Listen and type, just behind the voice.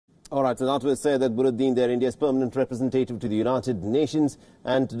All right, so that was Syed Akbaruddin there, India's permanent representative to the United Nations.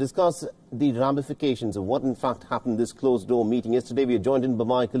 And to discuss the ramifications of what in fact happened this closed-door meeting yesterday, we are joined in by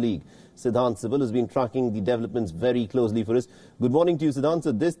my colleague, Siddhant Sibil, who's been tracking the developments very closely for us. Good morning to you, Siddhant.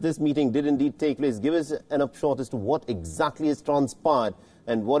 So this meeting did indeed take place. Give us an upshot as to what exactly has transpired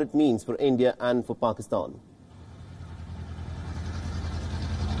and what it means for India and for Pakistan.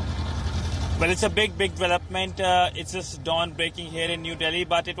 Well, it's a big development. It's just dawn breaking here in New Delhi,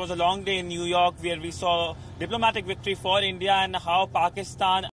 but it was a long day in New York where we saw diplomatic victory for India and how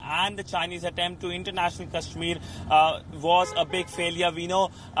Pakistan and the Chinese attempt to international Kashmir was a big failure. We know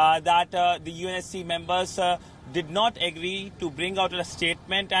that the UNSC members did not agree to bring out a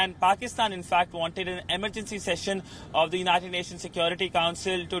statement, and Pakistan in fact wanted an emergency session of the United Nations Security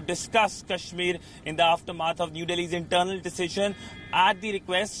Council to discuss Kashmir in the aftermath of New Delhi's internal decision at the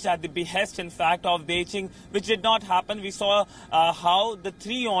request, at the behest in fact of Beijing, which did not happen. We saw how the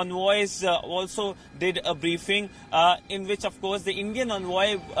three envoys also did a briefing in which of course the Indian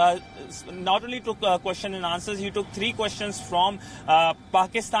envoy not only took question and answers, he took three questions from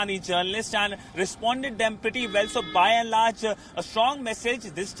Pakistani journalists and responded them pretty well. So by and large, a strong message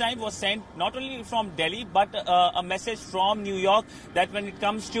this time was sent not only from Delhi but a message from New York that when it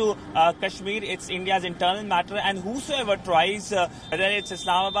comes to Kashmir, it's India's internal matter, and whosoever tries, whether it's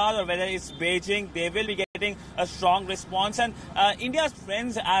Islamabad or whether it's Beijing, they will be getting a strong response. And India's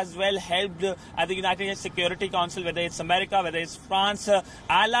friends as well helped at the United Nations Security Council, whether it's America, whether it's France,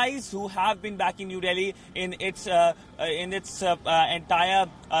 allies who have been backing New Delhi in its entire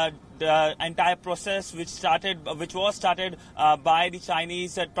process, which was started by the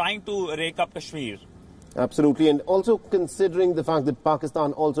Chinese trying to rake up Kashmir. Absolutely, and also considering the fact that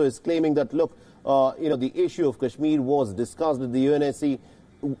Pakistan also is claiming that, look, the issue of Kashmir was discussed with the UNSC,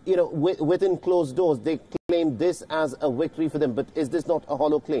 within closed doors. They claim this as a victory for them, but is this not a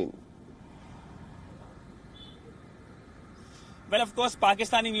hollow claim? Well, of course,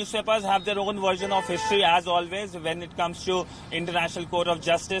 Pakistani newspapers have their own version of history, as always, when it comes to International Court of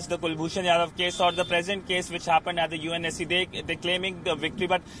Justice, the Kulbhushan Yadav case, or the present case which happened at the UNSC. They're claiming the victory,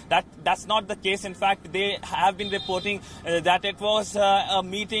 but that's not the case. In fact, they have been reporting that it was a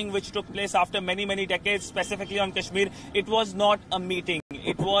meeting which took place after many decades, specifically on Kashmir. It was not a meeting.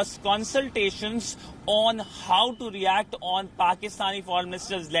 It was consultations on how to react on Pakistani Foreign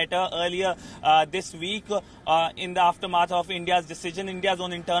Minister's letter earlier this week in the aftermath of India's decision, India's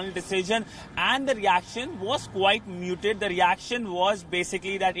own internal decision, and the reaction was quite muted. The reaction was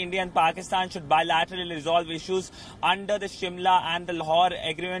basically that India and Pakistan should bilaterally resolve issues under the Simla and the Lahore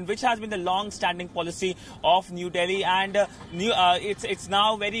agreement, which has been the long-standing policy of New Delhi. And it's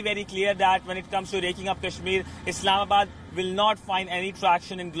now very clear that when it comes to raking up Kashmir, Islamabad will not find any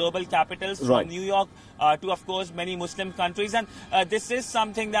traction in global capitals, from New York to, of course, many Muslim countries. And this is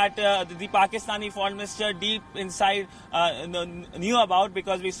something that the Pakistani Foreign Minister deep inside knew about,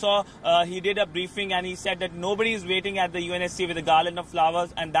 because we saw he did a briefing and he said that nobody is waiting at the UNSC with a garland of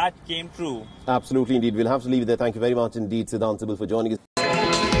flowers, and that came true. Absolutely, indeed. We'll have to leave it there. Thank you very much indeed, Siddhant Sibil, for joining us.